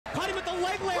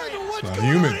It's not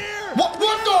human. What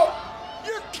the?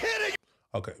 You're kidding.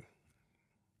 Okay.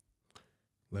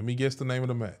 Let me guess the name of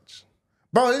the match.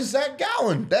 Bro, it's Zach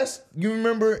Gowen. You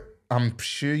remember, I'm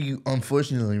sure you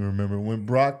unfortunately remember when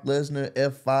Brock Lesnar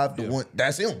F5 the one.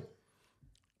 That's him.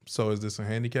 So is this a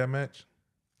handicap match?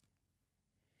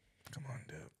 Come on,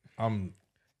 dude.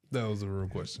 That was a real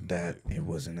question. It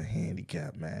wasn't a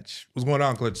handicap match. What's going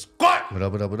on, Clutch Squad? What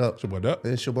up, what up, what up? So what up?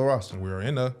 It's your boy Ross. And we are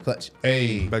in the Clutch.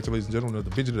 Hey, back to ladies and gentlemen of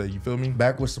the video today. You feel me?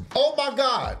 Back with some, oh my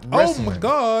God. Oh my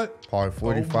God. Part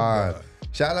 45.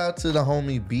 Shout out to the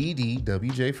homie BD,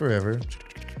 WJ Forever.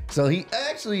 So he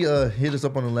actually hit us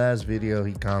up on the last video.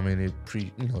 He commented,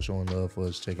 showing love for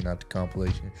us, checking out the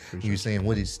compilation. He was saying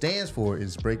what it stands for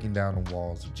is breaking down the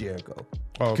walls of Jericho.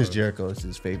 Because Jericho is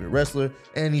his favorite wrestler,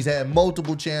 and he's had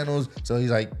multiple channels. So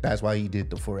he's like, that's why he did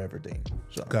the Forever thing.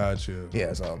 So, gotcha.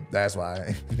 Yeah, so that's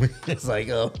why it's like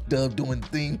Dub doing the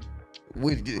thing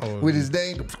with his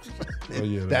name.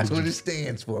 That's what it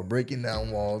stands for, breaking down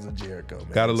walls of Jericho,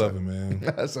 man. Gotta love it,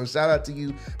 man. So shout out to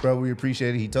you, bro. We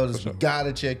appreciate it. He told us you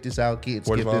gotta check this out, kids.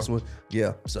 Skip this one.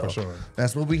 Yeah, so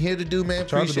that's what we here to do, man.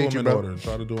 Try to do them in bro. order.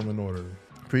 Try to do them in order.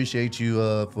 Appreciate you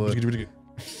for.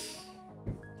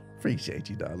 Appreciate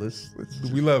you, dog.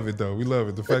 We love it though. We love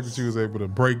it. The fact that you was able to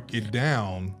break it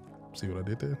down. See what I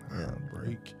did there? Yeah,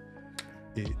 break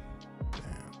it down.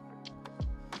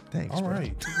 Thanks. All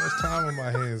right, too much time on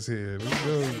my hands here. Let's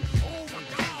go.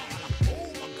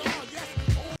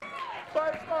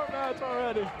 Five-star match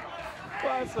already.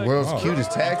 World's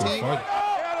cutest tag team.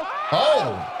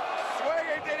 Oh.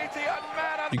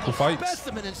 Equal fights.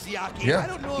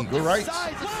 Yeah. Equal rights.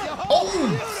 Oh.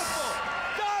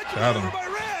 Got him.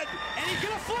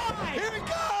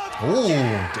 Oh,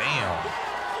 damn.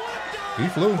 He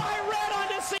flew.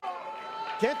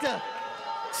 Kenta.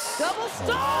 Double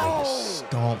stomp!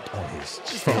 Stomped on his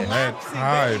chest. From that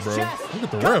high, bro. Look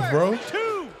at the ref, bro.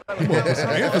 He must put some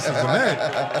emphasis in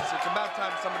that. It's about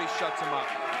time somebody shuts him up.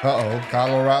 Uh-oh,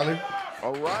 Kyle O'Reilly.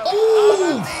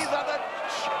 Ooh!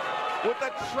 With the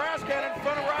trash can in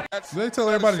front of Roddy. Did they tell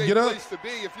everybody to get up? To be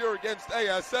if you're against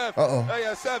ASF. Uh-oh.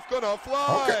 ASF gonna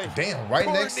fly. Okay, damn, right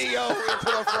next. Neo into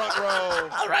the front row.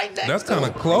 Right next. That's kind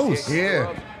of close.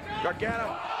 Yeah.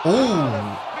 Gargano. Ooh.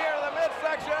 Spear to the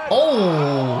midsection.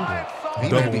 Oh.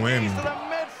 Double whammy. To the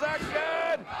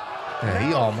midsection. Yeah,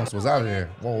 he almost was out of there.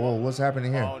 Whoa, whoa, what's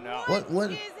happening here? Oh, no.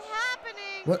 What is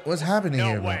happening? what's happening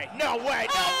here, No way. man? No way.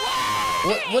 No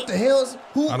way. What the hell is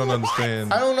who? I don't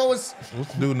understand. I don't know what's the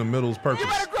dude in the middle's purpose. You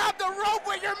better grab the rope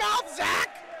with your mouth, Zach.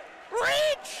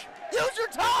 Reach. Use your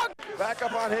tongue. Back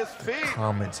up on his feet.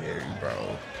 commentary, bro.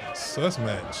 Sus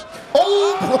match.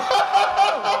 Oh!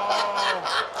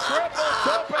 Triple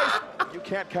tope. You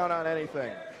can't count on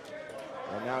anything.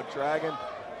 And now Dragon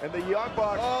and the Young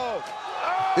Bucks. Oh.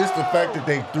 It's the fact that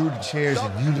they threw the chairs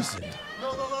in unison.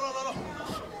 No.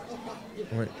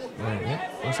 Wait,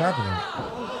 what's happening?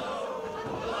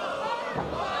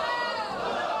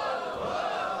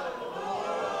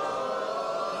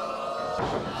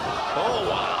 Oh,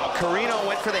 wow. Carino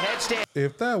went for the headstand.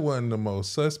 If that wasn't the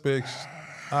most suspect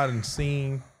I done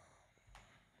seen,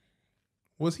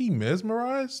 was he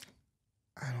mesmerized?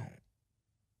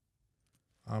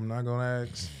 I'm not gonna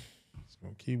ask. It's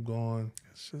gonna keep going.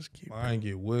 Let's just keep. I ain't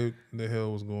get what the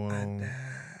hell was going on.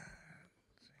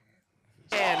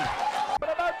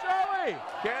 But about Joey.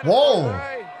 Whoa.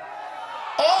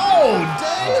 Oh,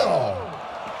 damn.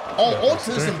 Oh,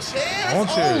 onto some chairs. On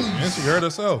chairs. Holy And she hurt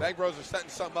herself. Bang Bros are setting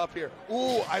something up here.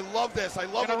 Ooh, I love this. I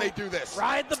love when they do this.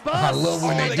 Ride the bus. I love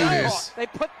when they do this. They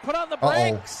put on the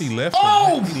Uh-oh. brakes. He left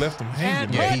Oh! him. He left him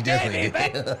hanging. Yeah, he definitely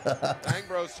did. Bang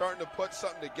Bros starting to put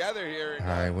something together here. All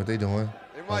right, what they doing?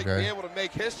 They might be able to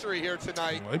make history here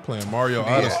tonight. They playing Mario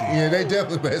Odyssey. Yeah, they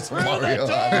definitely made some Mario.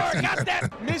 Got that.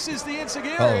 Misses the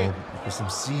Insigiri. Oh, for some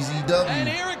CZW. And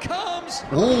here it comes.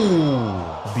 Ooh.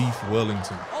 Beef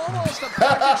Wellington. Almost a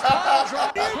package pile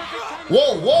drop.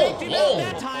 Whoa.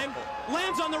 That time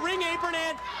lands on the ring apron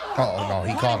and. Oh no,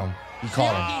 he caught him. He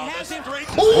caught him. He has him.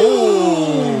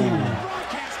 Ooh.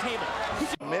 Broadcast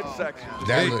table. Midsection.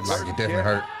 That looked like it definitely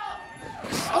hurt.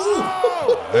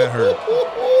 That hurt.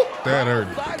 That hurt.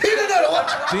 He did another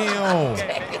Damn.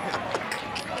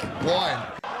 one.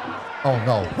 Oh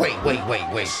no! Wait!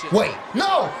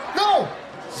 No!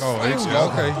 Oh, it's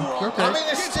okay. I mean,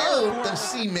 it's still the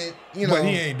cement, you know. But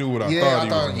he ain't do what I yeah,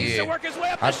 thought he was. To work his way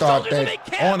up I the thought shoulders, and that he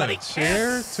can, on but a he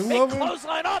chair, can't. two Big of them?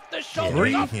 clothesline off the shoulders,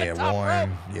 Three? off the Yeah, top one. rope.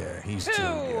 Yeah, he's Two. two.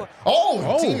 Yeah.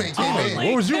 Oh, teammate.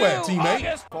 Where was you at, teammate?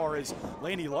 As far as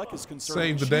Laney Luck is concerned,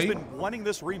 Save the she's day. been wanting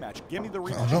this rematch. Give me the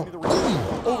rematch. Oh, no. Give me the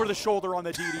rematch. Over the shoulder on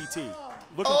the DDT.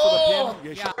 Looking for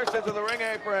the pin. First into the ring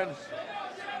apron.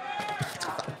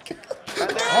 And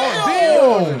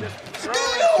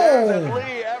Damn!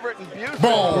 Lee, Everett, and Busey.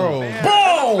 Bro! Man,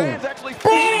 Bro! the fans actually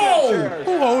feeding them chairs.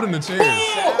 Who holding the chairs?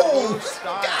 Oh!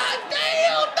 God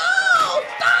damn! No!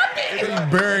 Stop it!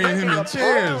 They burying him in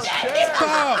chairs.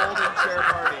 Stop! Holding chair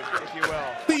party, if you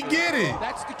will. He get it.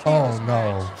 That's the key. Oh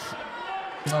no!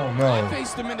 Oh no!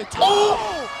 Faced him in the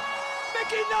Oh!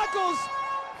 Mickey Knuckles!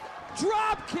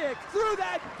 Drop kick through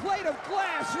that plate of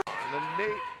glass. The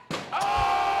knee.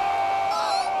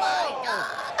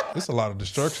 There's a lot of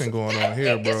destruction going on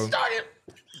here, bro.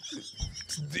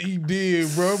 He did,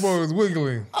 bro. Boy was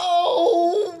wiggling.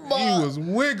 Oh my! He was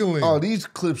wiggling. Oh, these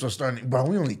clips are starting. Bro,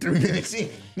 we only 3 minutes in.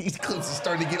 These clips are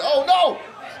starting to get. Oh no!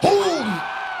 Holy!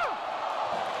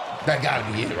 That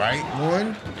gotta be it, right?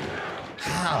 One.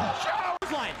 How?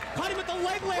 Caught him at the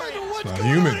leg lariat. It's not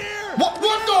human. What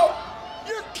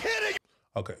the? You're kidding.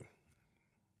 Okay.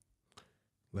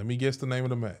 Let me guess the name of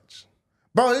the match.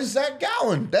 Bro, it's Zach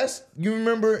Gowen. That's, you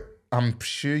remember, I'm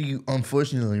sure you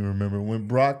unfortunately remember when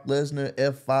Brock Lesnar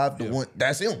F5 the one.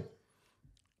 That's him.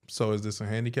 So is this a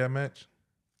handicap match?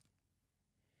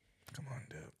 Come on,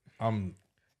 dude.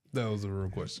 That was a real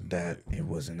question. That it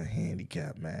wasn't a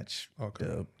handicap match. Okay.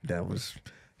 Dub. That was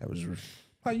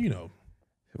How you know?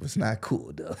 it was not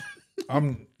cool, Dub.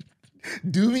 I'm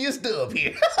Dubious Dub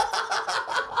here.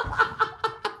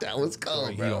 That was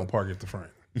cold, he bro. don't park at the front.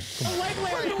 Leg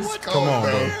lariat. What? Come on,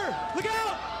 bro. Look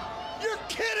out! You're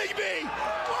kidding me.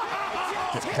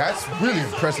 That's really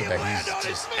impressive that he's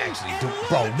just actually doing.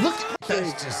 Bro, look at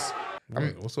that's just.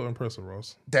 What's so impressive,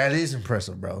 Ross? That is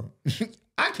impressive, bro.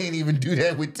 I can't even do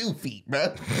that with 2 feet,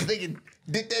 bro. They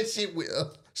did that shit with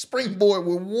a springboard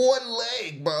with 1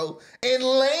 leg, bro, and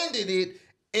landed it,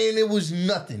 and it was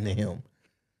nothing to him.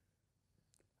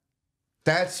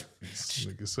 That's.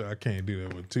 Nigga said I can't do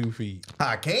that with 2 feet.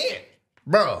 I can't,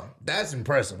 bro. That's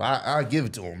impressive. I'll give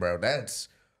it to him, bro. That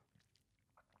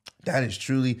is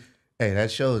truly. Hey,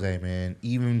 that shows, hey man.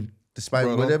 Even despite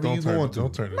Bro, whatever don't you turn- going through,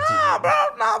 don't turn it nah, into- bro,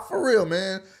 nah, for real,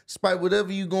 man. Despite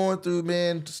whatever you going through,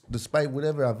 man. Despite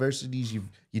whatever adversities you're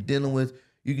dealing with,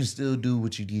 you can still do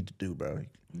what you need to do, bro.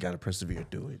 You gotta persevere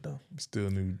through it, though.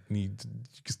 You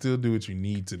can still do what you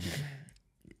need to do.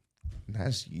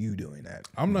 That's you doing that.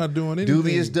 I'm not doing anything.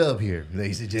 Dubious Dub here,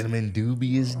 ladies and gentlemen.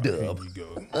 Dubious Dub. Here you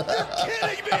go.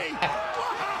 Kidding me.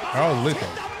 I was lit though.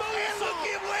 And look at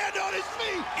him land on his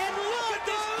feet. And look at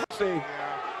this. See.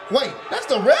 Wait, that's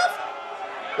the ref?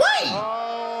 Wait,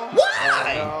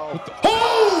 why?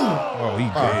 Oh, he All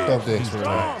right, dead. throw up the X for the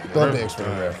ref. Throw up the X for the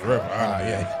ref. Ref, Ah,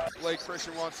 yeah. Blake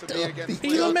Christian wants to be against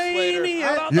He's a Slater.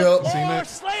 maniac. How about Yep. the Seen floor? that?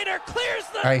 Slater clears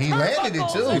the Hey, he landed it,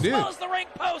 turnbuckles too. as He did. well as the ring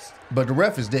post. But the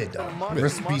ref is dead, though.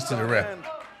 Rest in peace to the ref.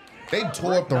 They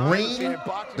tore up the ring.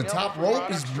 The top rope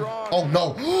is. Oh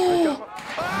no!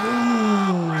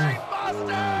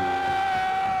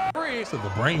 So the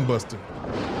brain buster.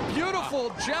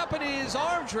 Beautiful Japanese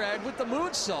arm drag with the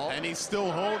moonsault. And he's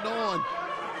still holding on.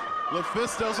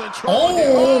 LuFisto's in trouble.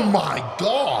 Oh my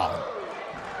God!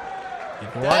 Do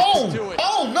it.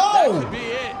 Oh That no! could be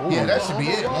it. Yeah, that should be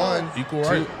it. 1, Equal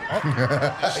right.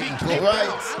 equal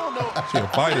rights. I don't know. She a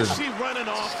fighter. Is she running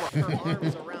off?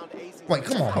 Wait,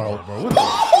 come on, bro. What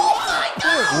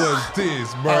was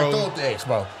this, All right, throw bro? up the X,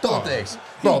 bro. Throw up the X,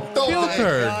 bro. Throw up the X.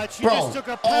 Filtered. She Bro, just took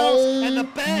a pounce oh and the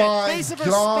back, my base of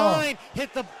her God. spine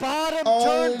hit the bottom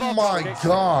Oh turnbuckle. my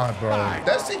God, bro.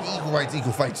 That's taking equal rights,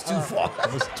 equal fights too far.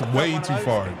 That's way too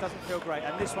far. It doesn't feel great,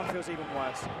 and this one feels even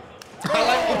worse.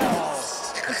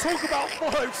 Talk about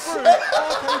follow through.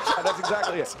 That's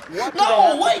exactly it. What do they No,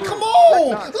 have to wait, prove? come on.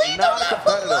 Rick Knox, Leave the not a left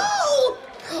competitor. alone.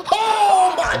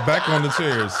 Oh my Back on the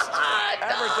chairs.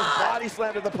 Everett just body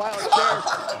slammed in the pile of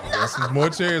chairs. Got some more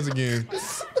chairs again.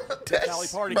 Sally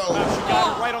Party bro. came out. She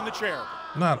got it right on the chair.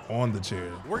 Not on the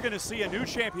chair. We're going to see a new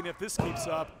champion if this keeps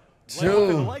up. Lay Dude. off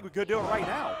in the leg. We could do it right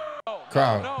now.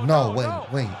 Crowd, no,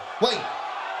 wait.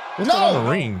 What's No. on the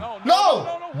ring?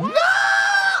 No!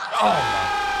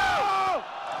 Oh.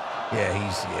 Yeah,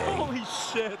 Holy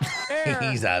shit.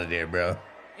 he's out of there, bro.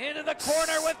 Into the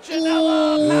corner with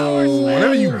Janela. Power slam.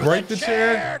 Whenever you through break the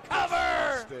chair, cover.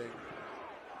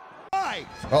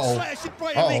 Uh-oh. Slash and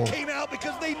Brian Uh-oh. Lee came out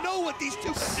because they know what these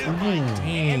two can do.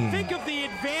 And think of the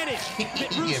advantage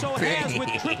that Russo has with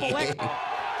Triple X.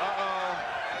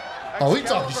 Oh, he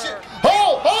talking shit.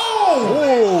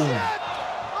 Oh!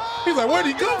 he's like, where'd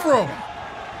he come from?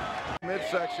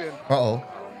 Midsection. Uh-oh.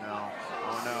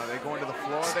 Oh no, they going to the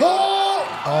floor. Oh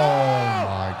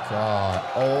my God.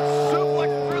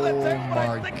 Suplex through the table, but I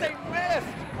my think they missed.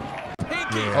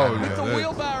 Pinky Oh, with yeah, the that-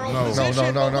 wheelbarrow no.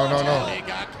 position. No. They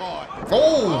got caught.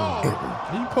 Oh!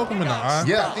 Did you poke him in the eye?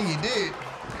 Yeah, I think he did.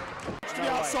 To the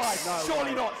outside.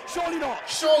 Surely not. Surely not.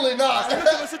 Surely not. Look at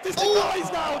the sadistic. Ooh. Oh,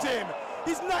 he's nailed him.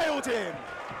 He's nailed him.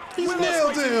 He's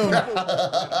nailed him.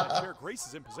 Chair Grace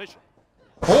is in position.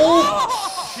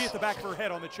 Oh! She hit the back of her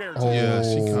head on the chair, too. Yeah,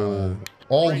 she kind of.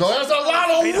 Oh, no, that's a lot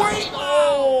of weight. She's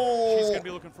Oh! going to be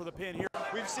looking for the pin here.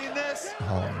 We've seen this. Oh,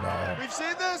 no. We've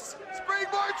seen this.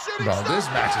 Springboard shooting Bro, star. this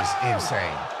match is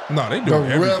insane. No, they The doing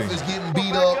ref everything. is getting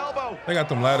beat up. They got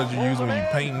them ladders you use when you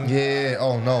painting. Yeah.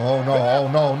 Oh, no. Oh, no. Oh,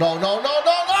 no. No, no, no,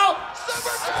 no, no.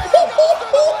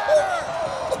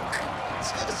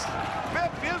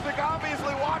 Music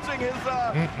obviously watching his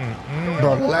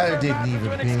Bro, the ladder didn't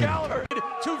even pin.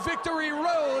 To victory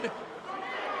road.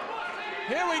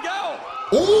 Here we go.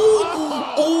 Ooh.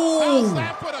 Ooh.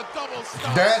 That put a double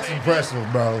stop. That's impressive,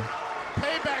 bro.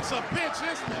 Payback's a bitch,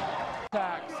 isn't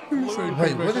it?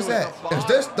 Wait, what is that? Is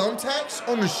there thumbtacks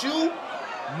on the shoe?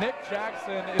 Nick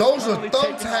Jackson is Those are currently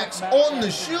taking thumbtacks off Matt on the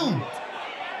Jackson's shoe. boots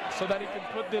so that he can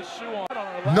put this shoe on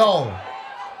her left. No.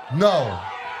 No.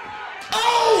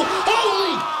 Oh,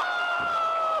 holy.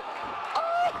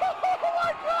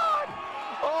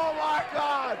 Oh my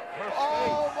God!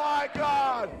 Oh my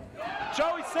God!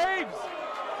 Joey saves.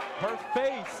 Her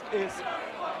face is.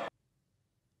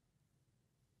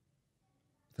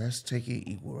 Let's take it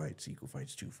equal rights, equal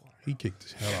fights too far. He kicked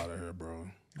the hell out of her, bro.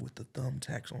 With the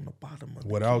thumbtacks on the bottom of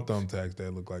Without the kicks. thumbtacks,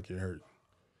 that look like it hurt.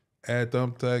 Add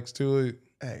thumbtacks to it.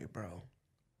 Hey, bro.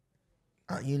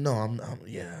 You know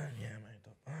yeah, man.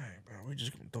 All right, bro. We're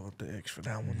just gonna throw up the X for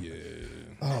that one. Yeah.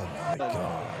 Oh my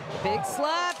God. Big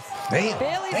slaps. Damn.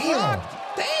 Bailey's Damn. rocked.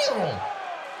 Damn.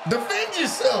 Defend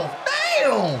yourself.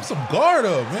 Damn. Some guard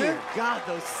up, man. God,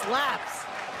 those slaps.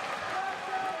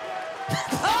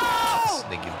 Oh!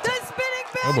 The spinning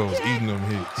That back boy was kick. eating them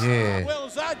hits. Yeah. Well,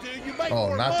 as I do, you make Oh,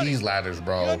 more not money. these ladders, You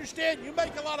bro. understand? You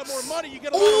make a lot of more money. You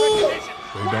get a lot of recognition.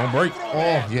 They don't break.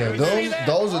 Oh yeah,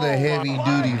 those are the heavy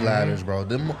duty ladders, bro.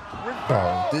 Them,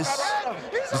 bro. This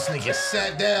nigga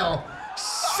sat down.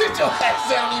 Sit your ass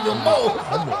down even more.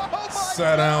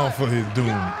 Sat down for his doom.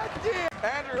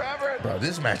 Andrew Everett. Bro,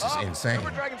 this match is insane.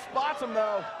 Super Dragon spots him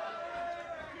though.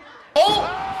 Oh,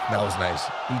 that was nice.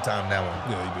 He timed that one.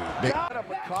 Yeah, he did. Got up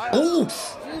with Kyle. Ooh,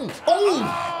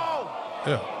 oh,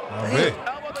 Yeah. I bet.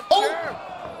 Elbow the Oh. chair.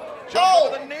 Oh.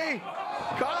 Jump to the knee.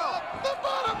 Kyle. The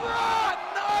bottom rod.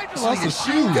 Nice. Lost the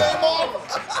shoe. came off.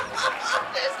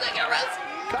 This nigga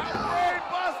wrestling. Kyle Brain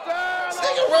Buster. This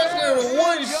nigga wrestling with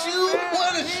one shoe.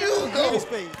 Where the shoe go?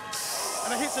 Speed.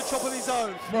 And it hits the top of his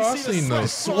own. Bro, You I see seen the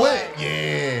Sweat,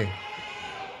 yeah.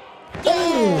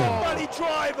 Oh, bloody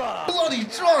driver. bloody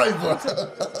driver.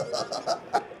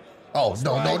 Oh,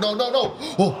 no, no, no, no, no.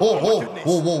 Oh, oh, oh.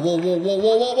 Whoa, whoa, whoa, whoa, whoa, whoa,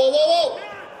 whoa, whoa, whoa, whoa.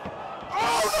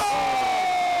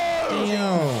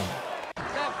 Damn.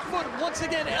 That foot once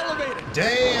again elevated.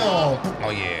 Damn. Oh,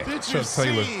 yeah. Did you Chuck see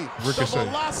Taylor, the Ricochet.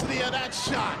 velocity of that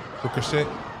shot? Ricochet.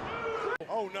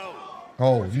 Oh, no.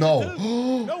 Oh, no.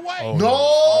 No way. Oh,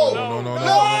 No. No, no, no, no.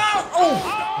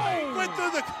 Oh. Went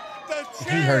through the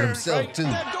chair. He hurt himself, too.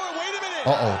 That door, wait a minute.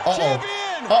 Uh-oh, uh-oh.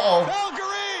 Champion. Uh-oh.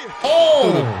 Calgary.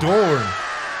 Through the Oh. door.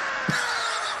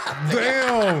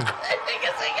 Damn.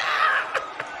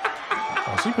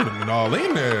 Oh, she put him all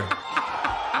in there.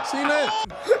 Seen that?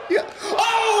 Yeah.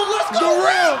 Oh, let's The go.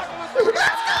 ref.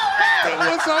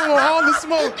 What's up with all the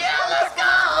smoke? Yeah, let's go.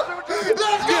 Let's go.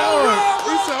 Yeah,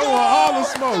 he said, I want all the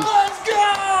smoke. Let's go.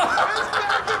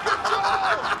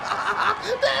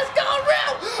 Let's go,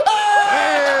 Ref.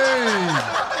 Hey!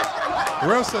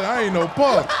 Ref said, I ain't no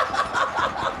punk.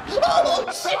 Oh,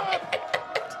 shit.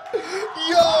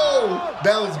 Yo,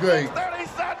 that was great. 30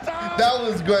 centimeters. That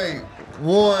was great.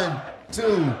 1,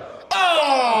 2.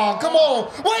 Oh, come on.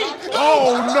 Wait.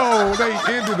 Oh, no, they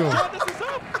ended him. Candace is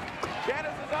up.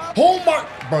 Candace is up. Oh, my.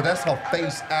 Bro, that's her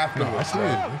face No, I afterwards.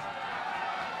 said,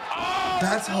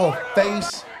 That's her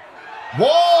face.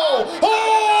 Whoa!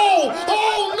 Oh!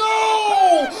 Oh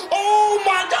no! Oh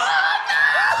my God!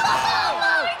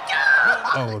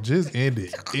 oh, just end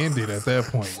it. End it at that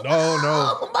point. No,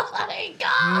 no. Oh my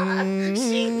God!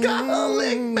 She got her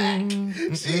lick back.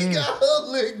 She got her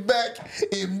lick back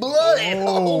in blood.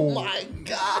 Oh, Oh. my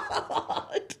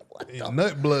God! What the-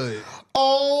 Nut blood.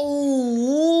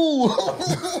 Oh!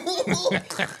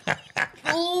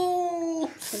 Ooh!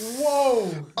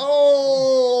 Whoa!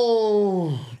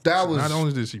 Oh! That was Not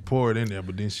only did she pour it in there,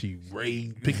 but then she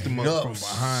picked him up from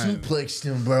behind. suplexed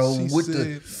him, bro. She with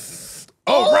said,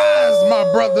 arise, my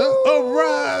brother.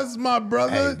 Arise, my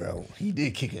brother. Hey, bro, he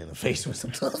did kick it in the face with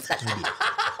some thumbs.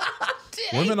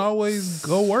 Women always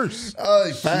go worse. She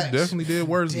Facts. definitely did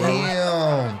worse, bro.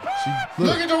 Damn. She,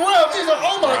 Look at the ref. He's like,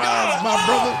 oh my arise, God. my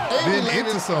brother. Hey, Then ladies.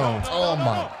 into some. Oh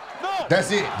my.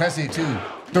 That's it. That's it, 2,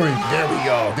 3. There we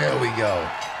go. There we go.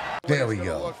 There we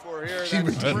go. Look for here. She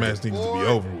That's That match needs to be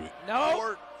over with.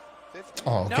 No.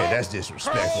 Oh, okay, that's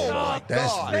disrespectful. Oh,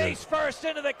 That's God. real. Face first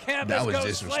into the canvas. That was goes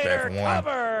disrespectful. Slater. One,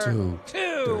 Cover. two,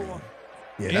 Two.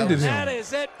 Yeah, Ended him. That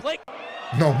is it. Blake.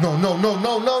 No.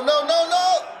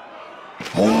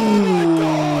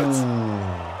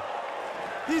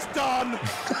 He's done.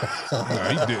 Nah,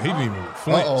 he didn't even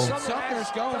flinch.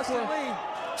 Sucker's going for it.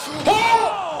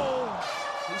 Oh!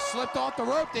 He slipped off the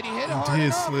rope. Did he hit it He hard did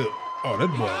enough? slip. Oh, that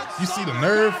boy. You see the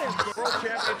nerve? World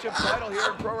Championship title here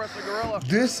in Pro Wrestling Gorilla.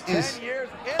 This is. 10 years.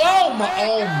 Oh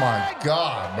my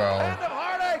God, bro. End of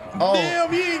heartache. Oh,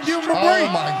 Damn, he ain't give him a oh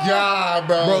break. my God,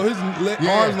 bro. Bro, his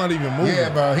arm's not even moving. Yeah,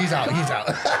 bro, he's out. He's out.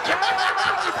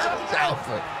 He's out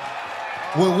for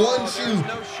with one shoe. There's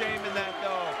no shame in that,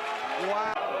 though.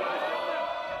 Wow.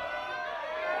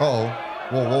 Uh-oh.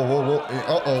 Whoa.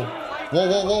 Uh-oh.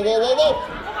 Whoa.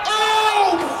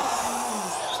 Oh!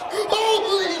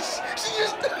 Holy she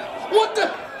just, what the?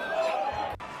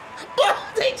 Bro,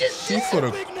 they just He for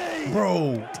the,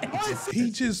 bro,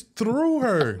 he just threw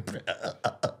her.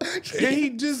 And he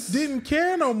just didn't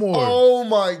care no more. Oh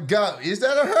my God. Is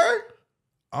that a her?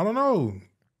 I don't know.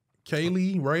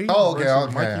 Kaylee, Ray. Oh, okay.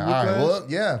 versus Mikey All right. Whiplash. Well,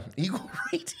 yeah. Equal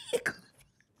right.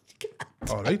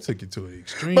 Oh, they took it to an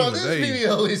extreme Bro, this today.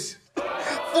 video is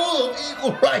full of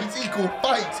equal rights, equal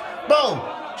fights. Bro,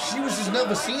 she was just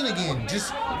never seen again.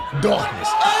 Just darkness.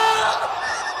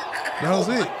 Ah! That was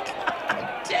it.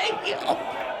 Damn.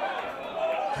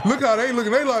 Look how they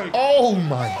looking. They like, Oh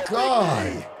my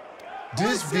God.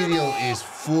 This video is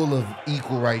full of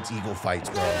equal rights, equal fights,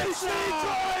 bro.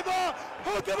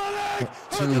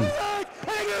 Two.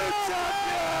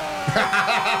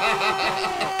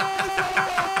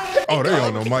 oh, they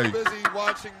on the mic. Busy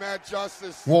watching Matt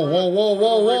Justice. Whoa.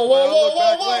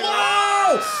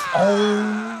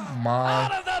 Oh my.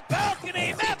 Out of the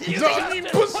balcony. Matthew Johnny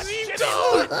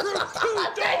Pusito.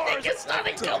 That nigga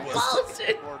started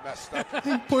convulsing.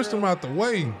 He pushed him out the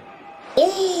way.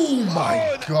 Oh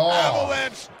my God.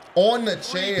 Avalanche. On the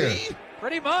chair.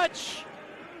 Pretty much.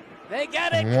 They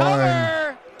got it One,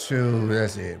 covered. two.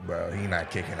 That's it, bro. He not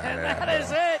kicking out And of that, that is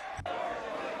bro. it.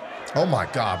 Oh my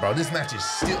God, bro. This match is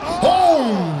still.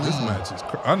 Oh! This match is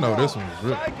I know this one was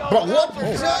real. Bro, what the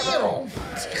damn?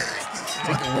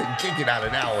 Nigga wouldn't kick it out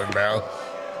of that one, bro.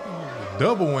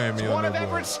 Double whammy on One of that boy.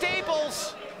 Everett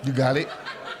Staples. You got it?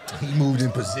 He moved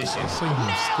in position. See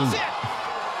him scoop.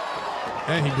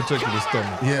 And he protected his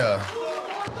stomach. Yeah.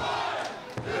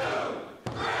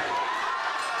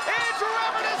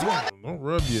 Don't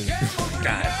rub your.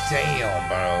 God damn,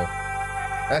 bro.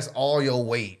 That's all your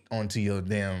weight onto your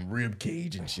damn rib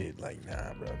cage and shit. Like,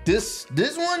 nah, bro. This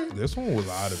one? This one was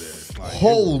out of there. Like,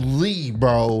 Holy,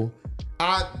 bro.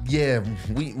 Yeah,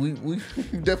 we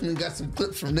definitely got some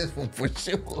clips from this one for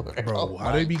sure. bro,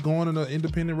 why they be going in the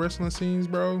independent wrestling scenes,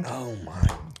 bro? Oh my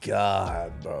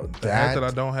God, bro. The hat that I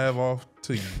don't have off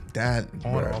to you. That,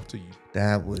 On bro, off to you.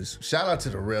 that was, shout out to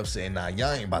the ref saying, nah,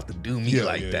 y'all ain't about to do me Yeah,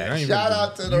 like yeah, I that. ain't Shout about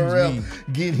out to to the use ref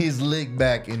me. getting his lick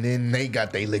back, and then they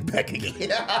got their lick back again.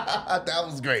 That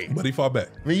was great. But he fought back.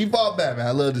 I mean, you fought back, man.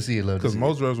 I love to see it. Because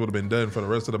most refs would have been done for the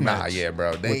rest of the Nah, match. yeah,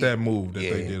 bro. With that move that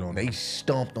they did on They him.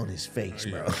 stomped on his face,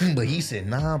 bro. But he said,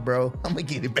 nah, bro, I'm going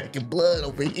to get it back in blood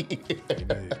over here.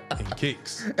 And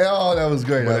kicks. Oh, that was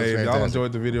great. But That was hey, if y'all fantastic.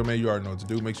 enjoyed the video, man, you already know what to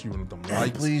do. Make sure you run them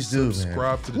likes. please do, man.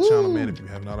 Subscribe to the Woo. channel, man, if you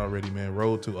have not already, man.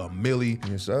 Road to 1 million.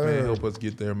 Yes, sir. Man, help us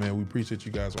get there, man. We appreciate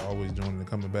you guys for always joining and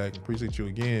coming back. Appreciate you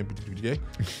again, BDJ,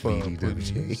 for putting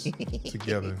this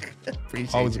together.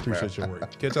 Always appreciate your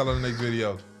work. Catch y'all on the next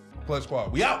video. Clutch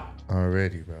Squad, we out.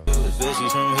 Already, bro.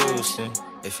 Bitches from Houston.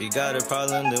 If you got a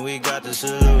problem, then we got the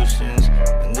solutions.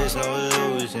 And there's no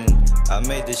illusion. I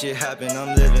made this shit happen,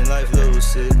 I'm living life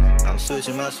lucid. I'm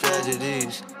switching my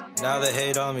strategies. Now they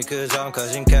hate on me cause I'm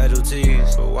causing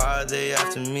casualties. But why are they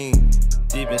after me?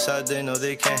 Deep inside they know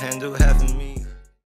they can't handle half of me.